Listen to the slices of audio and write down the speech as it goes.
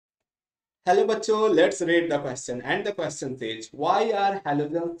Hello बच्चों, let's read the question and the question says why are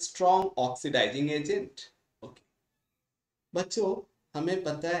halogens strong oxidizing agent? Okay. बच्चों हमें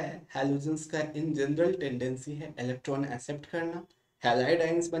पता है halogens का in general tendency है electron accept करना, halide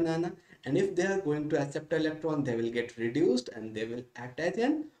ions banana, and if they are going to accept electron they will get reduced and they will act as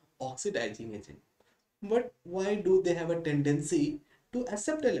an oxidizing agent. But why do they have a tendency to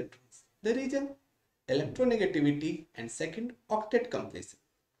accept electrons? The reason electronegativity and second octet completion.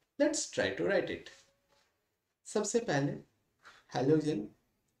 Let's try to write it. सबसे पहले halogen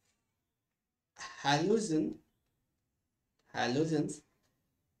halogen halogens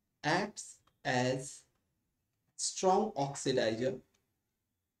acts as strong oxidizer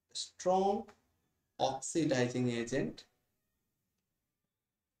strong oxidizing agent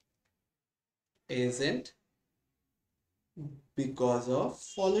because of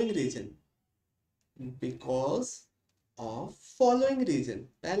following reason because of following reason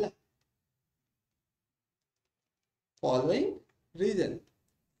पहला following reason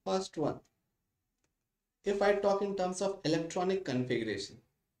first one. If I talk in terms of electronic configuration,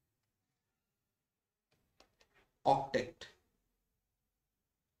 octet,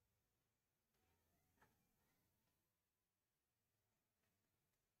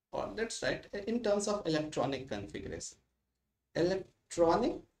 or let's write in terms of electronic configuration.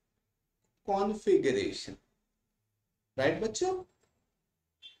 Electronic configuration, right, बच्चों?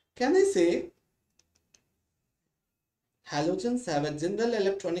 Can I say halogens have a general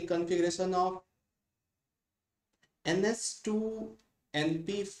electronic configuration of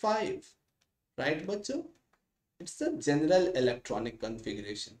ns2np5, right, बच्चों? It's a general electronic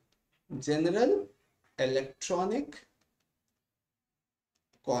configuration. General electronic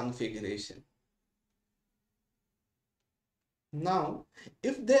configuration. Now,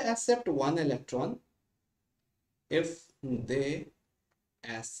 if they accept one electron, if they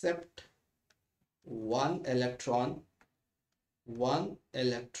accept one electron,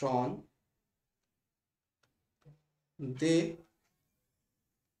 they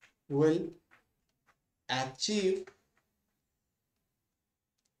will achieve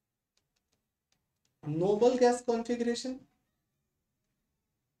noble gas configuration.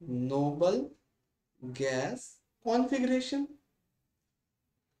 Noble gas configuration,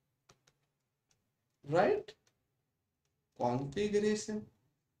 right? Configuration.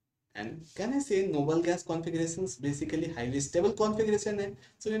 And can I say noble gas configurations basically highly stable configuration है.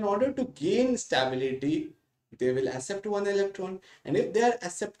 So in order to gain stability, they will accept one electron, and if they are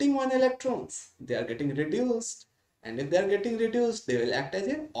accepting one electrons, they are getting reduced, and if they are getting reduced, they will act as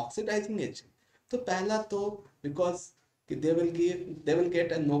an oxidizing agent. तो पहला तो because they will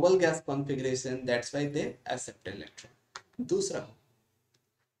get a noble gas configuration, that's why they accept electron. दूसरा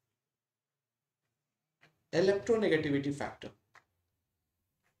electronegativity factor.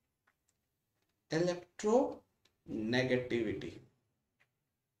 Electronegativity,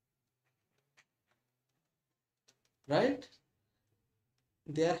 right?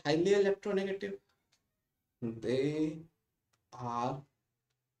 They are highly electronegative. They are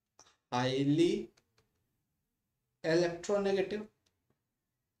highly electronegative.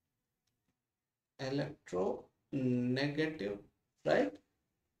 Electronegative, right?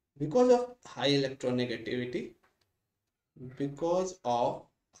 Because of high electronegativity, because of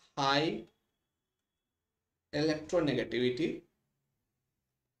high electronegativity,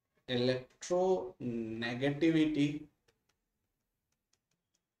 electronegativity,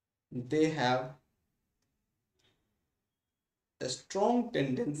 they have a strong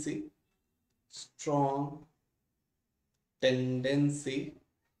tendency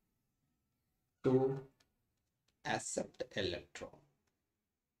to accept electron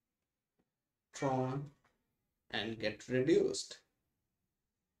and get reduced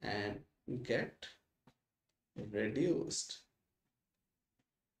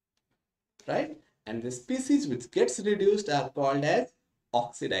right? And the species which gets reduced are called as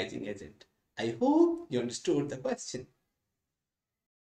oxidizing agent. I hope you understood the question.